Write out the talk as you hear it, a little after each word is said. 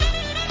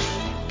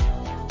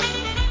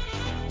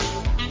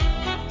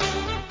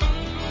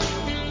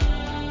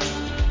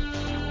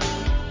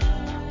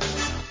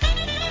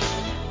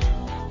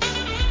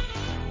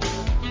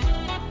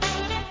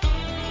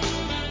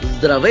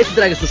Здравейте,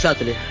 драги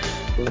слушатели!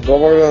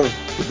 Добър ден!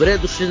 Добре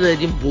дошли на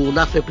един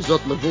Болнав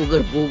епизод на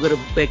ВББ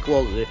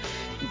Беклог,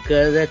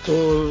 където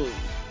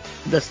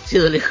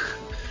настинали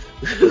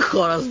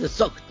хора с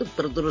високата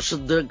предруша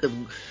дънка,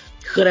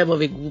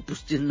 хремави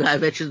глупости,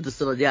 най-вече да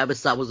се надяваме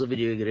само за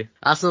видеоигри.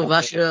 Аз съм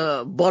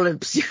вашия болен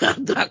психар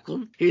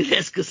дракон и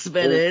днеска с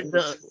мене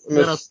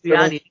на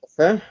разстояние.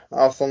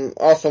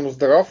 Аз съм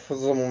здрав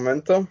за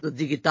момента. На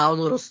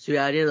дигитално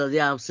разстояние,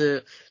 надявам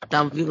се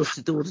там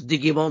вирусите от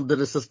Дигимон да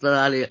не са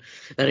станали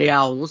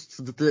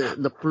реалност, да те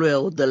наплюя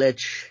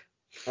отдалеч.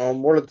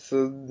 Моля се,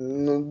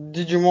 на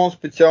Digimon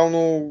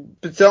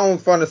специално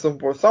това не съм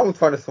почнал, само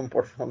това не съм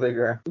почнал да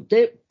играя.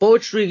 Те,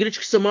 повечето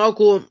игрички са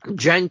малко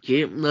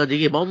джанки на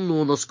Digimon,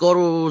 но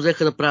наскоро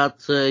взеха да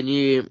правят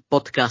едни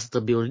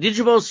подкаста билни.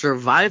 Digimon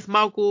Survive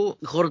малко,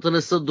 хората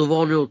не са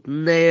доволни от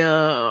нея,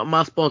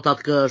 аз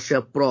по-нататък ще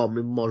я пробвам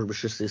и може би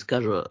ще се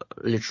изкажа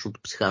личното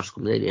психарско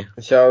мнение.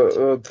 Сега,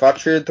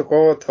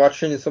 това,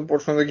 че не съм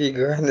почнал да ги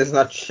играя, не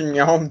значи, че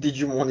нямам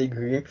Digimon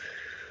игри.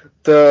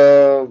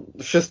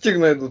 Ще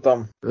стигна и до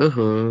там.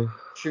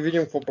 Ще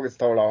видим какво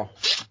представлява.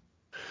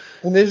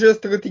 Понеже е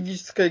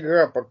стратегическа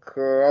игра, пък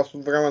аз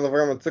от време на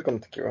време цъкам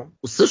такива.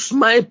 Също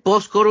май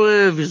по-скоро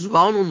е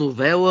визуално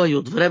новела и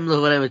от време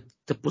на време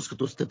те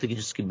пускат от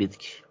стратегически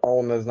битки.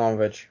 Не знам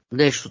вече.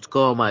 Нещо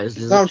такова май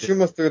излиза. Знам, че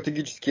има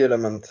стратегически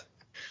елемент.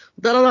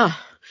 Да.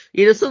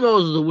 И не са много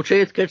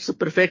задълбочени, така че са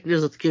перфектни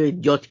за такива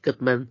идиоти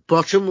като мен.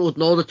 Впрочем,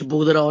 отново да ти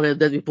благодаря, ония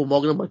ден ми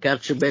помогна, макар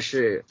че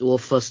беше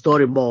в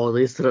стори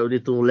мода и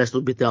сравнително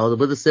лесно би трябвало да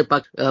бъде. Все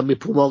пак ми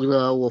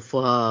помогна в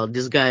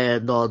Disgaea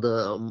едно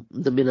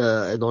да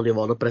мина едно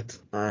ниво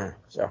напред.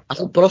 Аз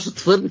съм просто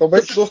твърд. То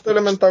беше доста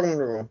елементарно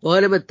ниво. То е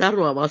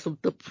елементарно, ама аз съм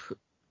тъп.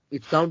 И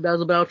там бях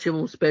забрал, че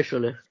имам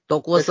спешъл.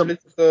 Толкова съм...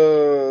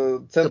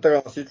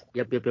 центъра на всичко.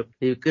 Яп.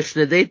 И викаш,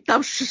 не дей,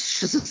 там ще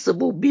се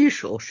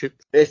самоубиеш, шит.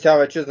 Сега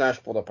вече знаеш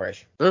какво да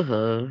правиш.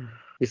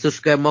 И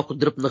също така малко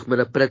дръпнахме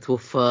напред в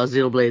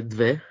Xenoblade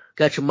 2.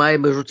 Така че май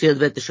между тия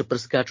двете ще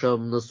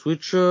прескачам на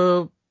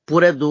Switch.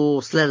 Поред до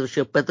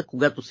следващия петък,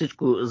 когато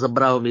всичко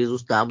забравям и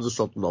изоставям,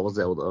 защото нова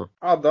Зелда.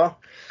 Да.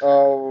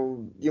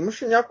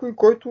 Имаше някой,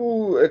 който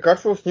е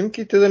качвал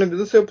снимки и те да не би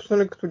да се е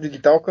пуснали като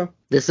дигиталка?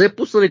 Не се е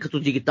пуснали като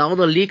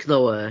дигитална,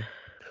 ликнала е.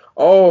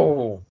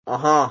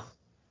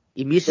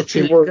 И мисля,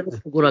 че ликърът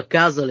са го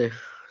наказали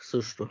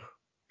също.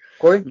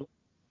 Кой?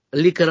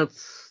 Ликърът,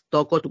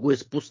 той, който го е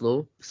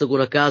спуснал, са го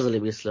наказали,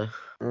 мисля.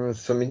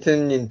 Самите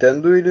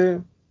Nintendo или?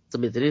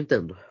 Самите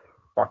Nintendo.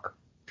 Пак.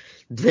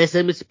 2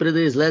 седмици преди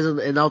да излезе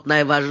една от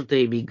най-важните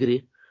им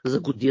игри за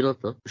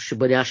годината, ще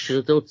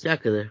бъдящите от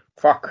всякъде.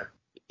 Фак.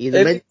 И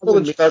на мен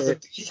да че кажа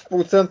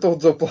 30%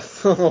 от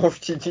заплата на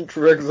още един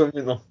човек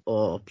замина.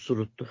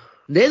 Абсолютно.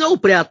 Не е много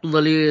приятно,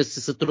 нали,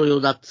 се сътрудил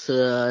над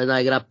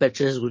една игра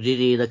 5-6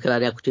 години и накрая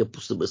някой ти я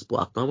пусне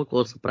безплатно, ама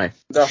какво да се прави?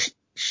 Да.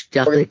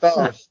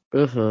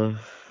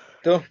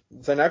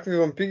 За някакви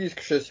вампири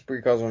искаш да си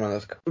приказваме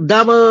днеска.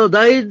 Да,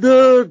 дай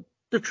да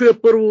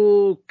чуя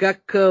първо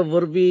как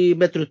върви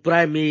Metroid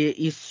Prime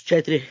и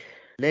Is 4.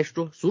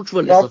 Нещо?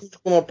 Случва ли се?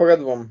 Всичко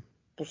напредвам.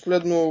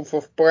 Последно в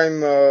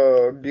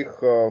Prime бих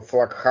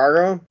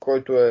Флакхара,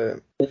 който е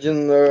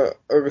един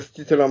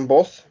растителен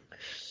бос.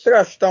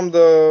 Трябваше там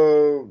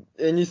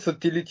едни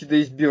сателити да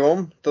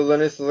избивам, да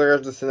не се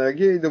зарежда с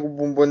енергия и да го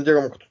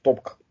бомбандирам като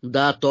топка.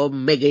 Да, то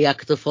мега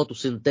яката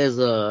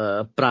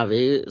фотосинтеза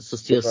прави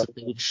с тия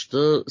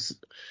сателитчета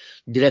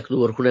директно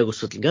върху него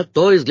светлина.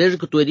 Той изглежда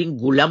като един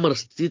голям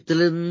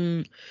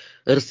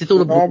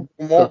растително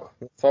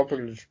това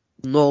прилича.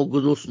 Много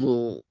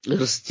гнусно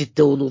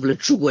растително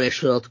влечуго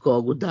нещо на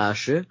такова го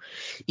даваше.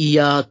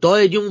 И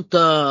той е един от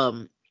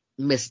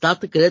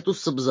местата, където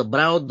съм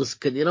забравил да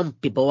сканирам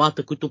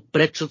пипалата, които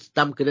пречат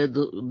там, къде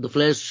да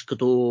влезеш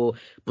като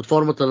под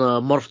формата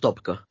на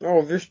морф-топка.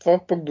 Виж, това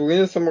пък дори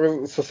не съм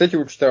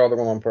съсетил, че трябва да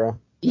го направя.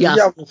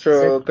 Явно, че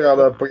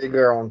трябва да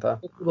преигравам това.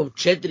 В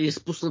 4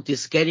 изпуснати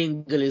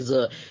скенингали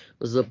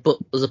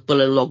за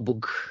пълен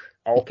логбук.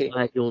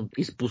 Това е един от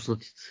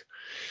изпуснатите.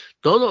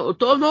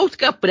 То е много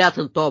така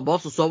приятен този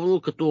бос,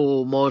 особено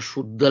като можеш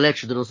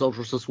отдалече да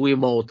насочваш с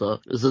Wiimote,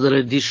 за да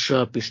редиш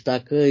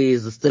пищака и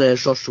да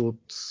стреляш още от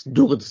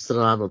другата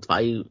страна на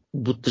това и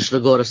буташ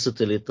нагоре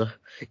сателита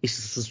и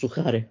с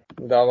сухари.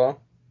 Да,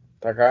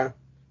 така е.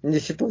 Не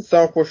си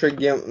представям какво ще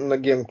е на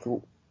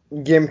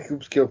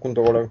GameCube-ския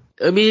контролер.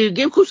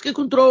 GameCube-ския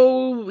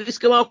контрол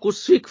иска малко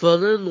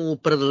свикване, но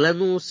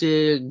определено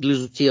си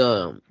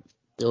глизотия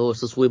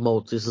с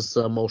Wiimote и с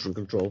Motion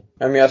Control.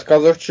 Аз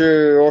казах,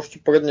 че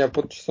още предния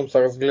път, че съм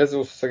се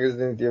разглезил с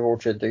Resident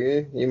Evil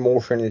 4 и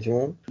Motion-ите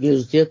му.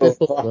 Глизотията е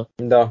пълна.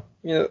 Да.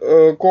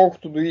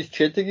 Колкото до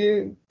Is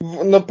 4,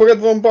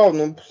 напредвам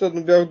бавно.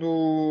 Последно бях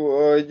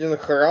до един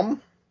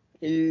храм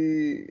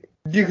и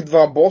бих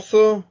 2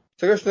 боса.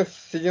 Срещнах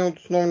с един от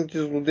основните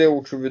злодеи,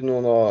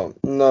 очевидно,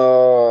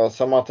 на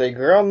самата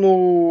игра,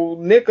 но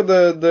нека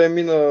да е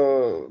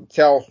мина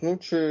цялостно,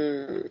 че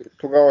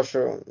тогава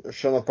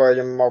ще направя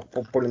един малко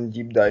по-пълен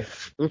deep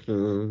dive.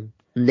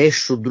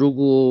 Нещо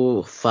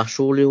друго,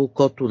 фашало ли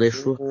окото,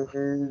 нещо?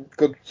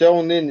 Като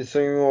цяло не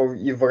съм имал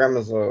и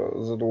време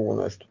за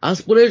друго нещо.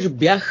 Аз понеже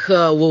бях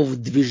в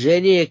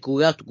движение,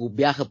 когато го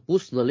бяха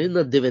пуснали,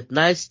 на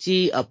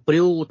 19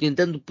 април от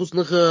Nintendo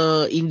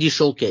пуснаха Indie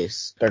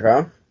Showcase.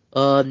 Така.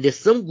 Не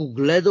съм го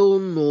гледал,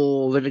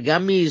 но веднага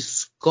ми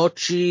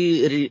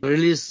изкочи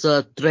релиз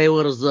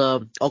трейлър за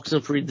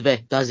Oxenfree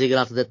 2. Тази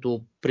играта,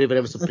 дето при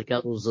време съм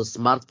приказал за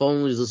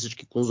смартфон и за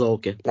всички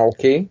конзолки.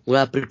 Окей.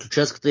 Коя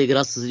приключенската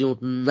игра с един от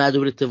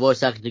най-добрите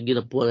voice acting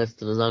на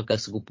планетата. Не знам как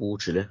са го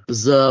получили.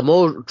 За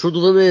мое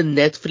чудоване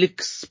Netflix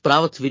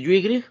правят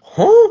видеоигри.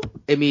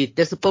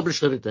 Те са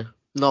пъблишърите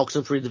на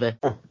Oxenfree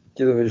 2.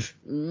 Ти да видиш.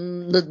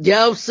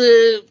 Надявам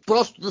се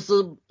просто да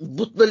са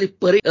бутнали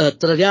пари.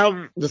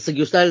 Надявам да са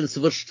ги оставили да се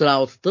вършат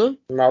работата.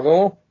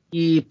 Надо.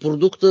 И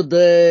продукта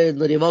да е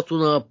на нивото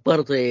на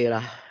първата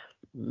игра.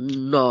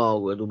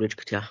 Много е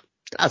добричка тя.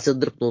 Аз се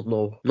дръпна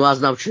отново. Но аз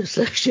знам, че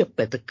следващия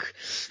петък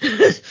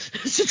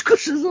всичко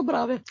ще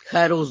забравя.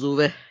 Хай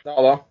розове.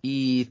 Да.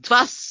 И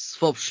това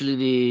в общи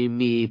линии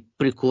ми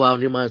прикова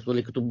вниманието,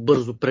 нали, като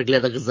бързо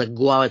прегледах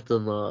заглавията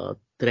на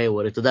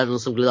трейлерите. Даже не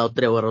съм гледал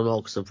трейлера на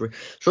Oxenfree.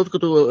 Защото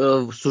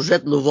като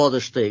сюжетно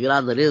водеща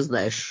игра, нали,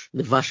 знаеш,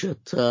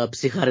 вашият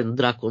психарен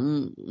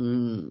дракон,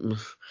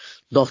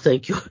 no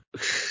thank you.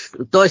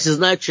 Той се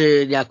знае,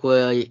 че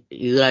някоя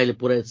игра или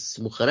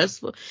поредица му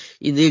харесва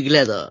и не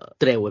гледа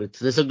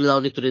трейлерите. Не съм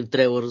гледал нито един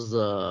трейлер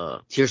за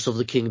Tears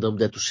of the Kingdom,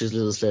 дето ще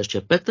излиза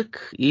следващия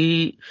петък.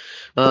 И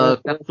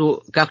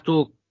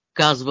както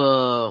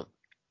казва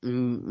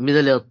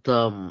миналият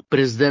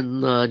президент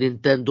на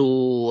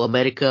Nintendo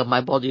Америка,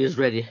 my body is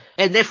ready.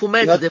 Не в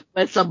момента,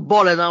 съм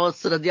болен, ама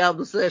се надявам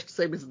до следващата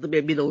седмица да ми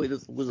е минало и да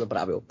съм го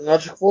забравил.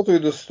 Значи, каквото и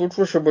да се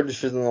случва, ще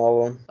бъдеш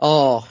изненадан.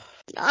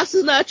 Аз се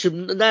знае, че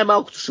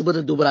най-малкото ще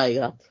бъде добра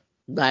игра.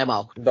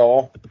 Най-малкото.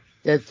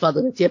 Да. Това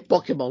да не ти е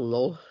покемон,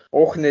 но...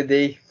 Ох, не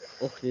дей.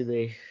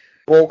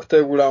 Болката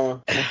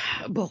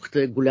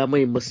е голяма.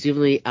 И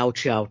масивна и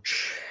ауч.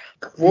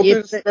 Каквото и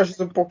да се каже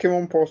за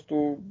покемон,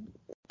 просто...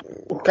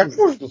 Как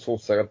може да се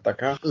усерят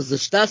така? За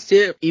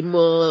щастие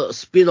има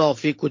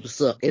спин-офи, които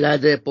са една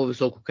идея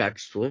по-високо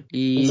качество.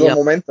 И за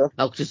момента.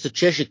 Ако ти се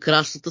чеше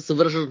красата, се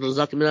връщаш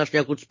назад и минаваш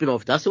някои от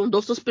спин-офите. Аз имам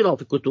доста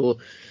спин-офи, които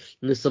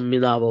не съм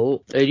минавал.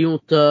 Един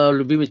от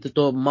любимите,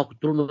 то малко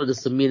трудно е да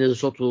се мине,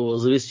 защото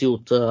зависи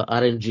от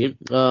RNG.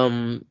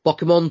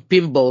 Покемон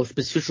Pinball,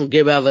 специфично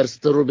GBA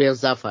версията Ruby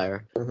and Sapphire.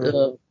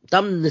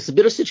 Там не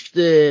събираш всичките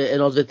 1,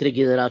 2, 3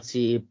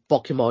 генерации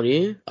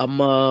покемони,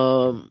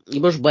 ама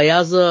имаш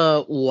бая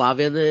за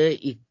улавяне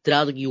и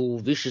трябва да ги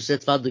уловиш и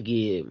след това да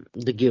ги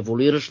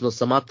еволюираш на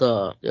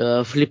самата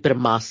флипер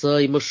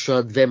маса. Имаш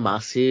 2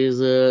 маси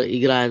за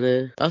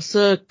играене. Аз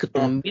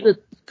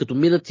като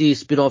минат и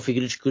спин-оф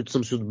игрички, които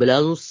съм си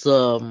отбелязал,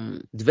 са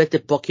двете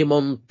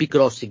Покемон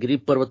Picross игри,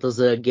 първата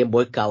за Game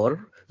Boy Color,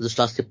 за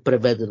щастие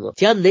преведена.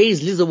 Тя не е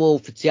излизала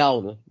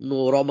официално,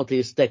 но ромът е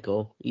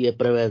изтекал и е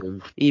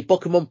преведен. И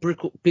Покемон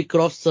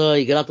Picross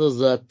играта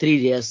за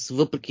 3DS,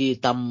 въпреки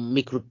там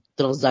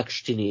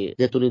микротранзакщини,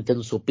 дето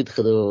Nintendo се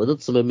опитаха да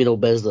въведат, съм е минал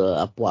без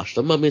да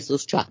плащам, ами с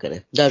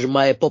чакане. Даже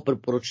май е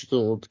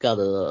по-препоръчително така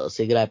да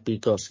се играе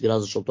Picross игра,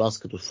 защото аз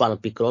като фана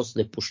Picross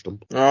не пущам.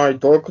 И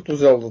той е като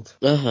Зелдата.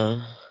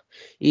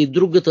 И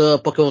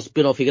другата Pokemon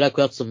спин-оф игра,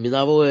 която съм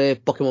минавал, е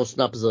Pokemon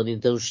Snap за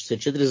Nintendo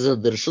 64, за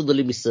да реша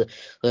дали ми се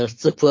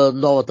разцъква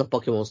новата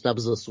Pokemon Snap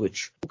за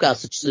Switch. Показва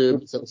се, че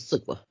се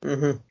разцъква.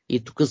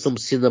 И тук съм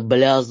си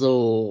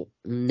набелязал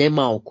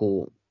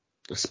немалко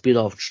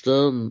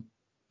спин-офчета,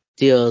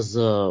 тия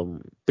за,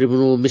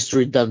 примерно,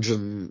 Mystery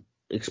Dungeon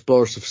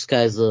Explorers of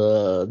Sky за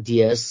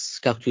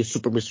DS, както и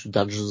Super Mystery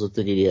Dungeon за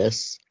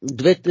 3DS.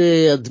 Двете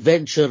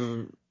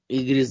Adventure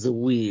игри за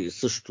Wii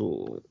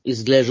също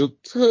изглеждат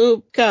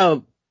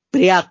така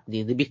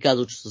приятни, не бих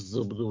казал, че са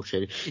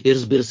задължени. И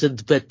разбира се,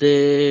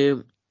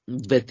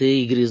 двете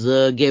игри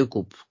за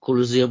GameCube,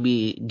 Coliseum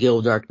и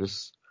Gale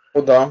Darkness.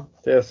 Да,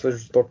 те са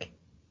жестоки.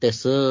 Те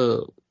са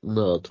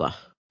на това.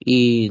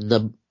 И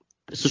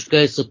също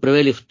така и са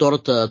превели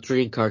втората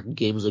Trading Card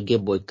Game за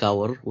Game Boy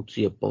Color от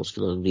японски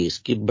на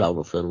английски,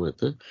 браво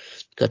феновете,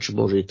 така че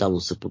може и там да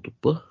се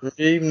потопа.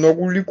 И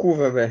много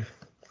ликове, бе.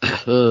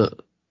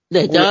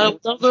 Не,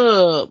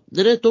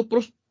 то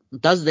просто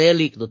тази не е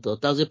ликната,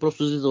 тази е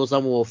просто излизала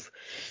само в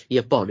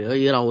Япония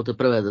и работа е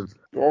преведен.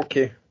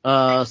 Окей.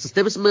 С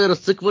тебе сме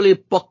разцъквали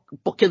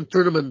Pokken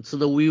Tournament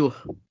на Wii U.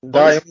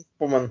 Да, имам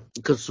спомен.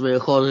 Като сме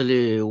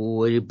ходили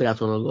у един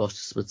приятел на гости,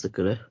 сме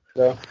цъкали.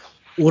 Да.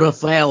 У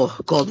Рафаел,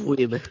 кодово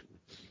име.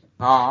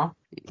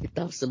 И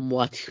там се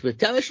млатихме.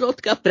 Тя беше много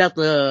така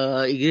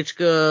приятна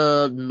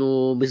игричка,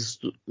 но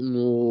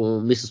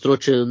ми се струва,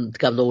 че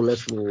така много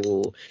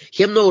лесно.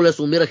 Хем много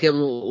лесно умирах, хем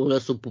много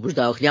лесно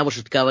побеждавах.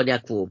 Нямаше такава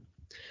някакво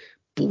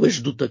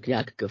побеждутък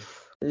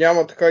някакъв.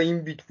 Няма така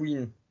in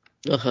between.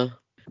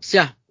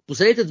 Сега,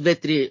 последните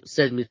 2-3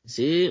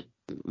 седмици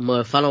ме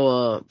е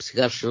фанала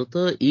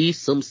психарщината и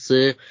съм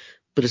се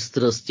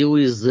пристрастил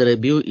и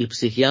заребил и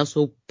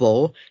психиасал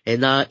по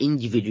една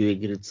инди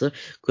видеоигрица,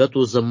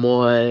 която за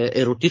мое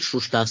еротично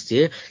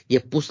щастие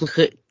я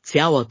пуснаха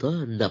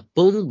цялата,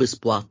 напълно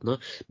безплатна,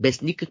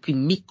 без никакви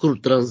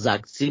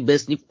микротранзакции,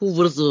 без никакво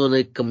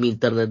вързване към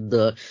интернет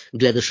да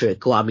гледаш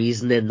реклами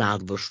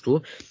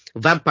изненадващо.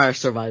 Vampire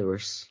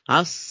Survivors.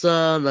 Аз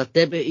на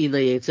тебе и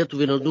на яйцето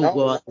ви надул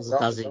главата за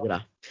тази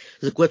игра,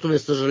 за което не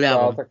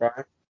съжалявам. Да, така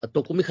е. А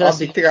толкова ми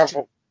хареса,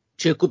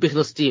 че я купих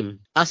на Steam.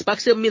 Аз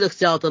пак се минах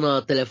цялата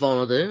на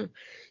телефона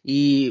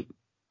и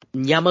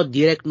няма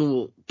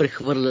директно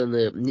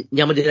прехвърляне,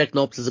 няма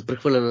директна опция за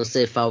прехвърляне на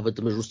сейф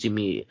файловете между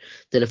Steam и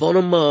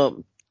телефона,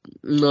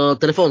 на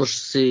телефона ще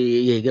се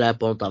я играе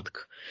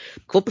по-нататък.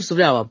 Какво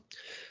представлява?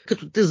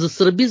 Като те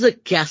засърби за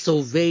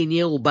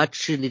Castlevania,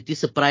 обаче не ти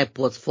се прави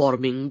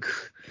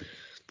платформинг,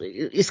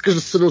 искаш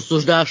да се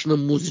наслаждаваш на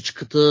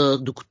музичката,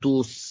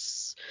 докато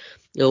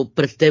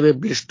пред тебе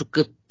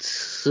блещукът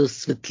с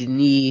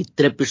светлини,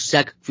 трепеш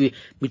всякакви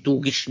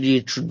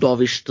митологични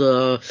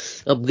чудовища,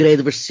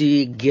 апгрейдваш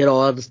си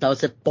героя да става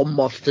все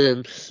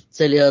по-мощен,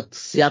 целият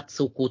свят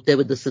около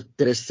тебе да се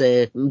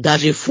тресе,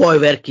 даже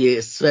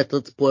фойерверки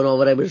светът по едно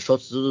време,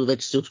 защото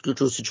вече си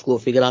отключил всичко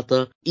в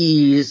играта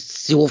и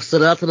си в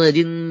средата на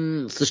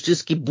един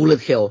същински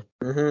bullet hell.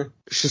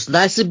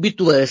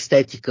 16-битова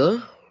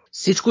естетика,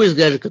 всичко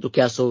изглежда като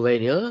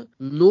Castlevania,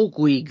 но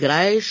го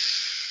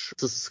играеш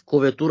с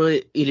клавиатура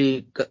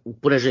или,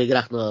 понеже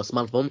играх на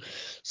смартфон,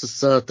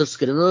 с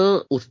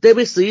тъчскрина, от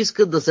тебе се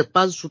иска да се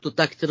пазиш от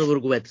атаките на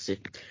враговете си.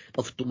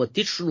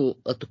 Автоматично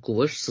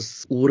атакуваш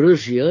с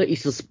оръжия и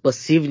с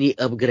пасивни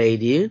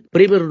апгрейди.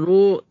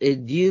 Примерно,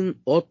 един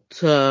от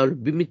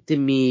любимите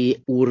ми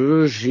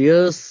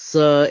оръжия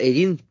с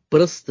един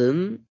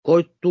пръстен,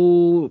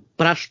 който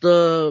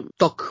праща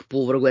ток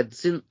по враговете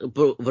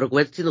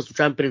си на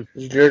случайен принцип.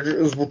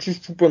 Звучи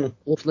счупено.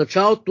 В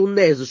началото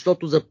не,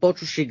 защото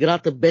започваш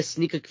играта без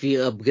никакви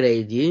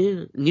апгрейди,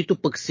 нито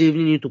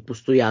пасивни, нито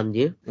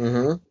постоянни.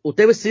 От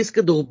тебе се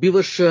иска да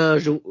убиваш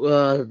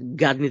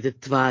гадните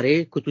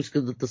твари, които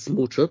искат да те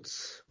смучат,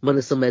 ма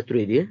не са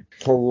метроиди.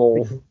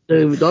 Да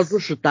им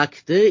дочваш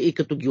атаките и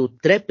като ги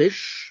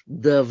оттрепеш,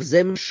 да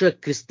вземеш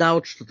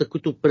кристалчетата,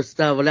 които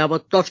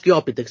представляват точки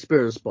опит,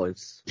 experience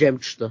points,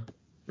 джемчета.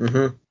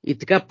 И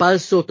така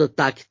пазиш се от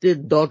атаките,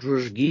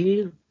 доджваш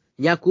ги.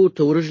 Някои от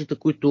оръжията,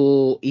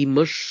 които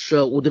имаш,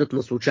 удрят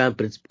на случайен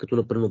принцип, като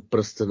например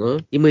пръстена.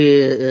 Има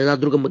и една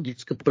друга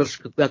магическа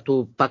пръчка,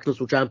 която пак на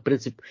случайен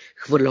принцип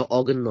хвърля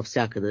огън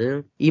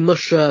навсякъде.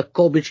 Имаш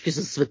колбички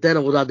с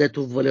светена вода,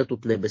 дето валят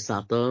от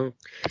небесата.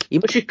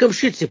 Имаш и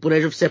къмшици,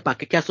 понеже все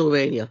пак е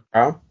Castlevania.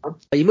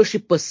 Имаш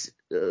и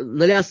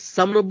нали, аз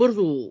само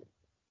набързо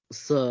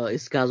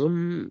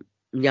изказвам,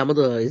 няма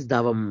да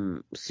издавам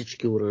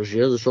всички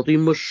оръжия, защото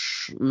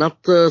имаш над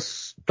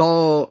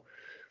 100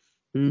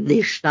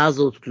 неща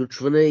за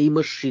отключване,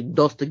 имаш и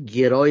доста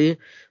герои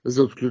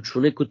за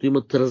отключване, които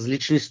имат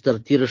различни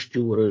стартиращи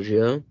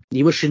оръжия.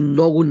 Имаш и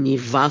много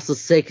нива,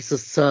 всеки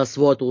с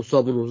своята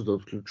особеност да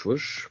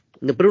отключваш.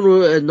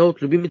 Например, едно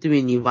от любимите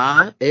ми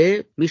нива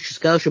мисля, че се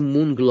казваше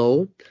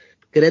Moonglow,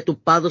 където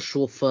падаш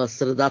в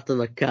средата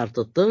на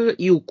картата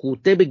и около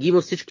тебе ги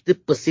има всичките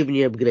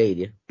пасивни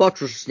апгрейди.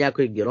 Почваш с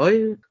някой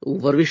герой,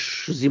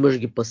 вървиш, взимаш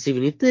ги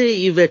пасивните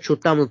и вече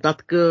оттам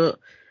нататък,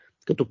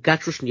 като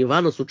качваш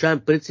нива, на случайен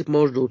принцип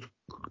можеш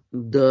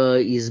да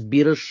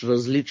избираш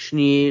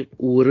различни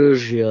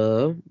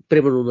оръжия,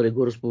 примерно на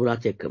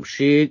регулоспомратия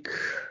къмшик,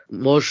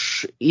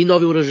 можеш и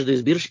нови оръжия да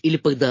избираш или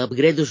пък да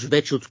апгрейдаш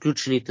вече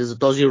отключените за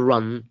този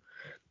рун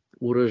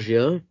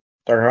оръжия.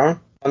 Така.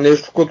 А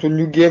нещо като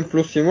New Game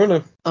Plus има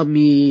ли?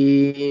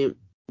 Ами,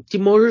 ти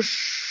можеш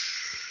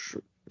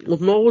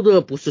отново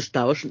да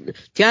посещаваш.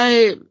 Тя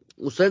е,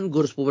 освен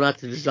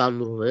гореспоменатите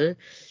жанрове,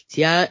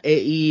 тя е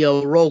и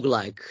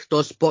roguelike.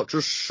 Т.е.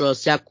 почваш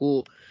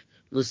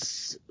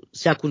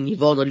всяко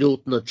ниво, нали,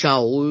 от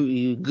начало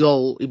и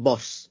гол и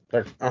бос.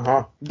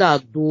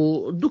 Да,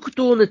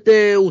 докато не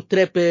те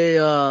отрепе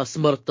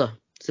смъртта,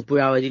 се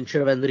поява един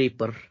червен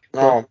рипър.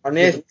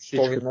 Не е с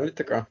пистоли, нали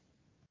така?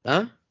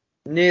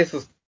 Не е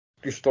с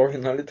пистоли,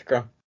 нали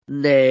така?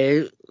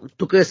 Не,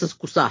 тук е с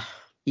коса.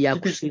 И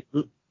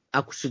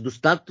ако си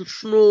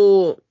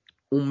достатъчно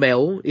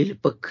умел или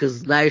пък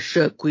знаеш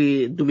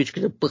кои думички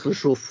да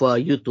пъхнеш в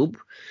YouTube,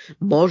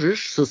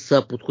 можеш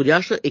с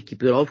подходяща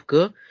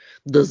екипировка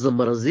да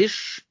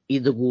замразиш и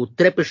да го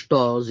отрепеш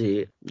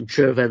този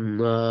червен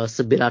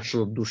събирач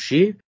на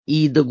души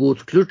и да го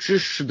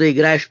отключиш да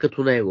играеш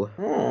като него.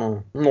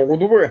 Много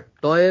добре.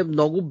 Той е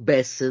много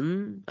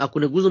бесен. Ако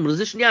не го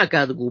замразиш, няма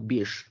как да го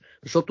убиеш.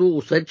 Защото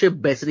освен, че е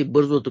бесен и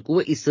бързо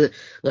атакува и се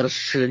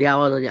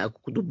разчленява на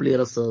няколко,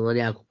 дублира се на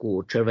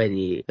няколко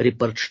червени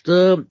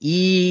рипърчета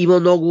и има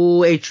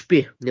много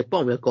HP. Не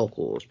помня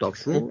колко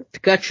точно.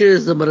 Така че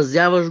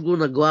замразяваш го,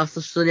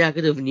 нагласаш се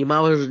някъде,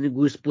 внимаваш да не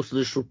го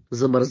изпуснеш от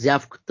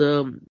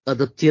замразявката,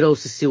 адаптирал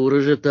си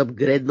оръжията,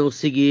 апгрейднал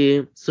си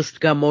ги. Също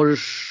така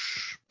можеш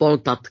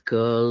по-нататък,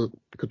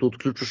 като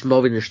отключваш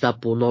нови неща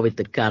по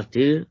новите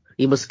карти,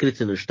 има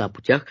скрити неща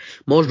по тях,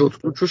 може да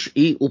отключваш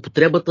и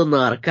употребата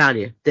на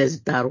аркани,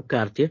 тези таро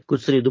карти,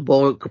 които са ни до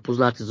болка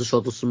познати,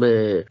 защото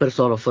сме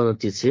персона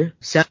фанатици.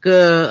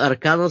 Всяка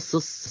аркана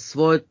с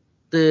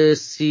различните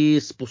си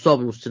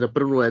способности.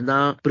 Например,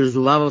 една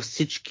призовава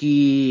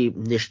всички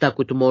неща,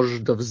 които можеш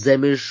да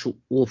вземеш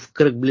в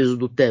кръг близо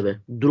до тебе.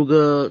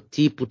 Друга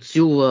ти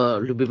подсилва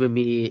любимия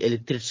ми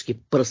електрически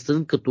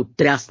пръстен, като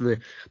трясне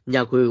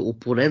някой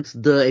опонент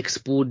да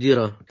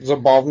експлодира.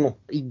 Забавно.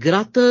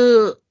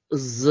 Играта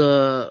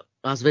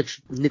аз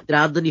вече не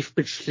трябва да ни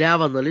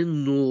впечатлява, нали,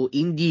 но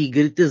инди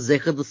игрите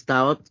взеха да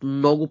стават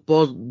много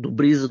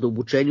по-добри и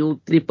задълбочени от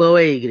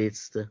AAA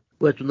игриците.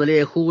 Което, нали,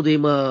 е хубаво да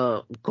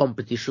има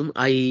competition,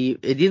 а и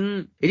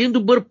един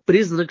добър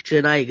признак, че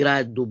една игра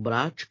е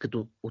добра, че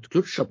като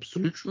отключиш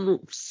абсолютно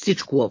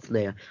всичко в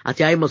нея, а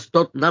тя има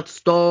над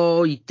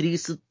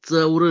 130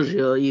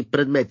 оръжия и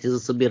предмети за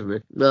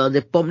събиране.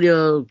 Не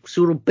помня,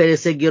 сигурно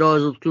 50 героя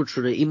за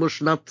отключване.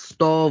 Имаш над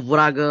 100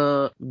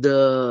 врага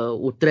да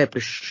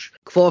отрепеш.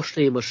 Какво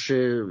още имаш?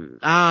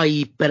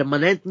 И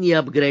перманентни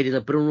апгрейди,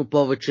 например,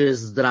 повече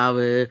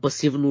здраве,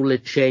 пасивно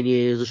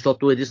лечение,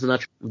 защото единствен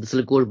начин да се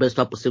лекуваш без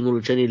това пасивно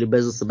лечение или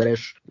без да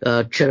събереш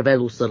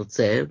червено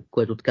сърце,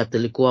 което така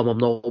те лекува, ама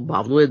много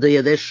бавно, е да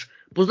ядеш.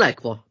 Познай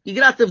какво.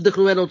 Играта е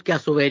вдъхновена от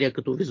Castlevania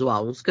като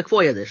визуалност.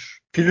 Какво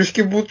ядеш?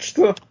 Пилюшки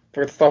бутчета?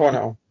 Представа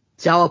няма.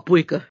 Цяла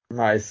пуйка.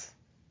 Найс.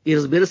 И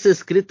разбира се е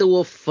скрита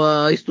в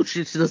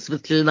източници на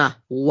светлина.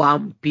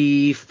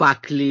 Лампи,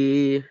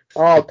 факли.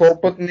 Този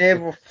път не е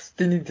в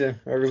стените,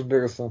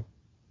 разбира се.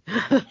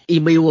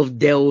 Има и в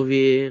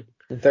делови.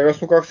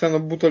 Интересно как се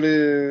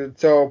набутали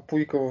цяла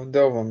пуйка в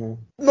делва, но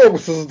много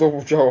се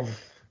задълбочава.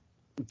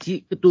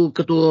 Ти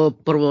като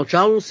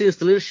първоначално си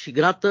инсталираш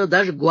играта,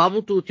 даже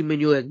главното ти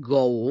меню е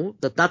голо.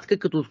 Нататък,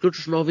 като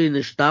отключиш нови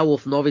неща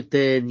в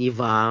новите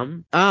нива,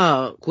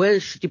 кое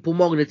ще ти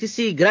помогне? Ти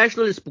си играеш,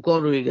 нали,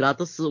 спокойно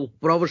играта,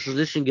 пробваш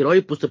различни герои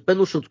и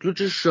постепенно ще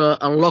отключиш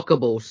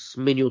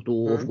Unlockables менюто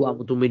в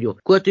главното меню,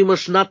 което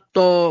имаш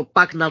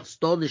пак над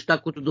 100 неща,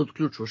 които да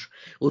отключваш.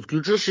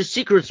 Отключваш и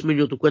Secrets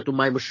менюто, което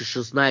май имаше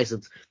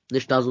 16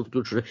 неща за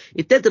отключване.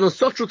 И те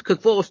насочват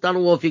какво е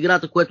останало в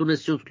играта, което не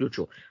си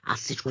отключил. Аз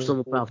всичко съм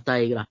направил в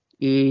тази игра.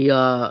 И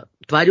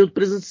това е един от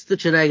признаците,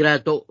 че една игра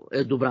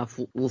е добра.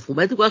 В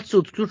момента, когато се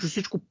отключи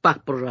всичко,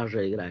 пак продължаваш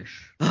да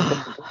играеш.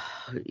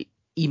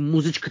 И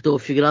музичката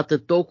в играта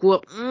е толкова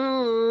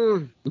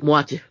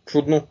млати.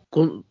 Чудно.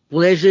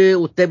 Понеже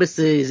от тебе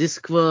се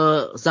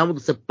изисква само да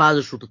се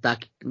пазиш от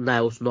атаки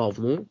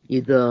най-основно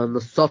и да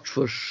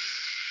насочваш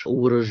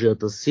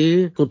оръжията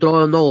си.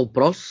 Контролът е много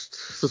прост.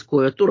 С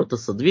клавиатурата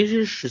се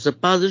движиш и се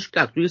пазиш,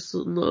 както и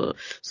на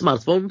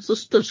смартфон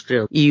с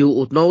тъчскрин. И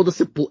отново да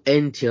се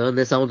поентя,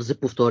 не само да се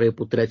повторя и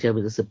по третия,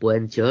 ами да се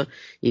поентя.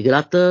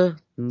 Играта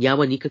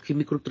няма никакви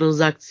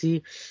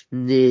микротранзакции,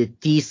 не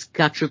ти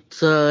изкачат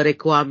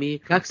реклами.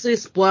 Как се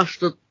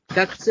изплащат?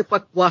 Как все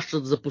пак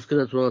плащат за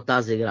пускането на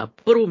тази игра?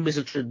 Първо,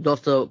 мисля, че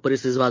доста пари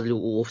са извадили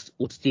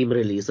от Steam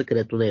релиза,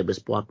 където не е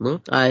безплатна,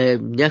 а е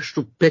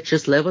нещо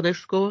 5-6 лева,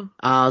 нещо такова.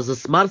 А за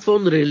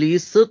смартфон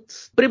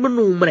релизът,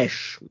 примерно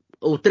умреш.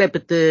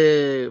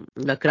 Отрепете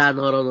на края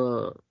на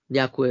ръна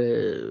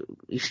някое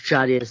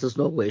изчадие с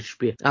много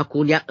HP.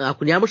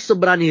 Ако нямаш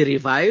събрани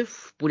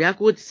ревайв,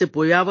 понякога ти се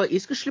поява,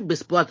 искаш ли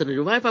безплатен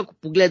ревайв, ако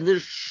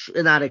погледнеш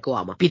една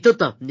реклама.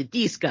 Питата, не ти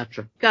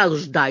изкача.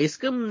 Казваш, да,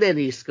 искам,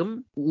 не искам.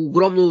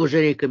 Огромно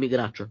уважение към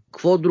играча.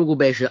 Какво друго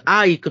беше?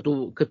 И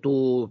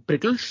като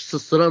приключиш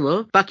с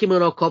ръна, пак има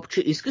едно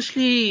копче, искаш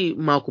ли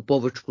малко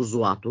повече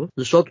злато?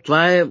 Защото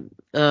това е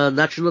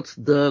начинът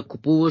да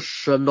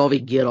купуваш нови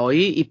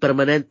герои и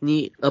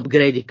перманентни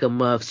апгрейди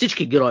към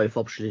всички герои в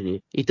общи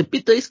линии. И те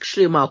пита, искаш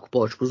ли малко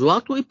повече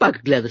злато, и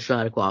пак гледаш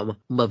на реклама.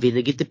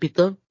 Винаги те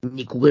пита,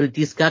 никога не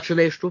ти изкача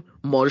нещо,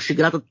 можеш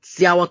играта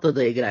цялата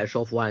да играеш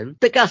офлайн.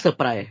 Така се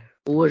прави.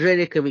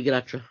 Уважение към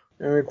играча.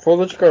 Какво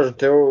да ти кажа?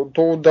 То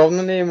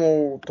отдавна не е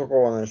имало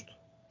такова нещо.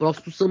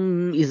 Просто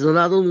съм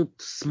изненадан от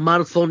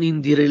смартфон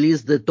инди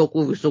релиз да е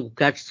толкова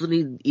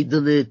висококачествен и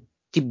да не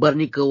ти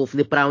бърника в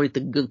неправилните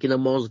гънки на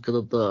мозъка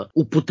да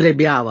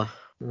употребява.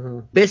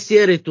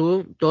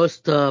 Бестиерито,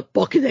 т.е.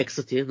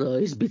 покедексът ти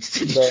на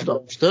избитите ни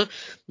чудовища,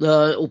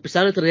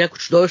 описанията на някои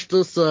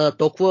чудовища са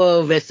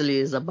толкова весели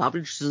и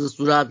забавни, че се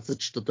заслужават да се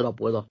четат едно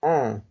по едно.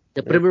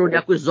 Например,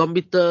 някои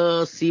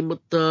зомбита си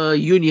имат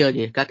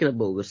юниони. Как е на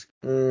български?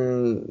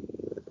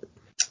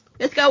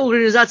 Е така,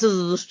 организация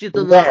за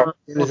защита на...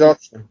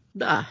 организация.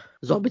 Да,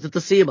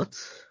 зомбитата си имат.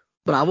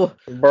 Браво!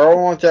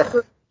 Браво на тях!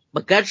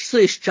 Макар че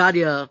са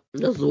изчадия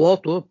на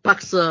злото,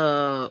 пак са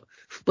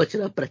в пътя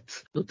напред.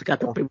 Но така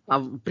те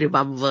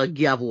примамва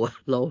дявола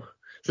много.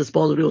 С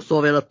по-добри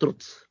условия на труд.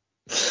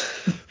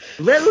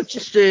 Верно,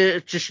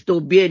 че ще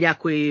убие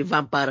някой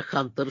Vampire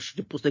Hunter, ще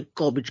ти пусне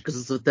колбичка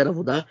за светена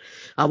вода,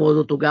 ама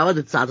до тогава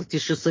децата ти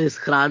ще са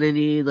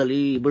изхранени, нали,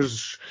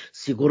 имаш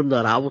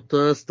сигурна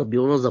работа,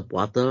 стабилна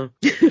заплата.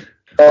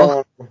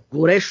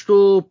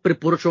 Горещо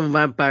препоръчвам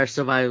Vampire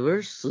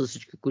Survivors за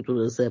всички, които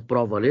не се е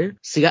пробвали.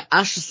 Сега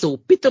аз ще се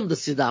опитам да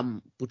си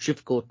дам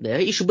почивка от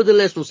нея и ще бъде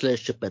лесно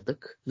следващия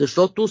петък,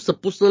 защото са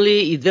пуснали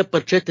и 2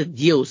 парчета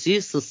DLC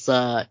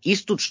с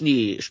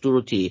източни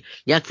щуроти,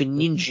 някакви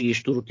нинджи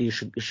щуроти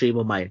ще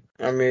има май.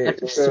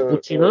 Ще се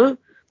почина.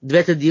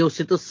 Двете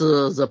DLC-та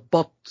са за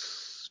под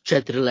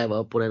 4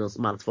 лева поне на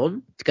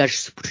смартфон. Така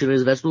ще се почина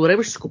известно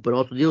време, ще се купя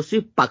новото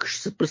DLC, пак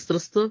ще се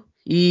престръста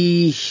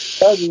и...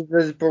 Да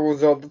излезе първо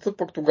Зелдата,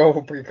 пък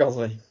тогава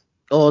приказвай.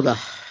 О, да.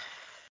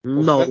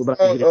 Много добра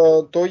игра.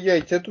 Той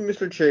яйцето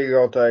мисля, че е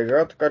играл тази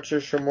игра, така че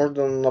ще може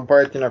да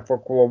направите някаква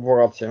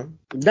колаборация.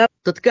 Да,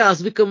 така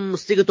аз викам,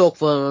 стига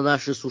толкова на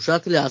нашите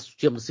слушатели, аз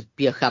отивам да си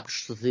пия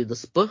хапчетата и да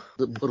спа.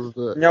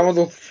 Няма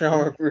да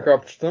уточняваме кои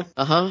хапчета.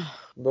 Ага.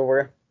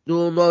 Добре.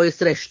 До нови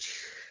срещи.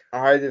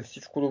 Хайде,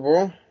 всичко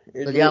добро.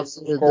 Надявам се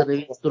да не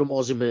ви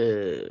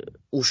стормозиме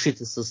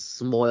ушите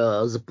с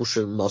моя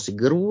запушен нос и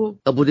гърло.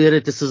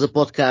 Абонирайте се за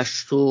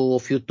подкастчето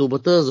в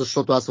YouTube-та,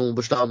 защото аз съм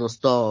обещал на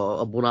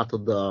 100 абоната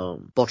да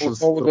почна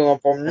да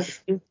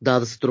напомниш.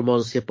 Да се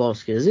тормозя с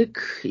японски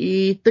език.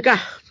 И така,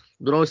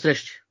 до нови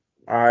срещи.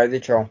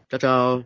 Айде, чао. Чао.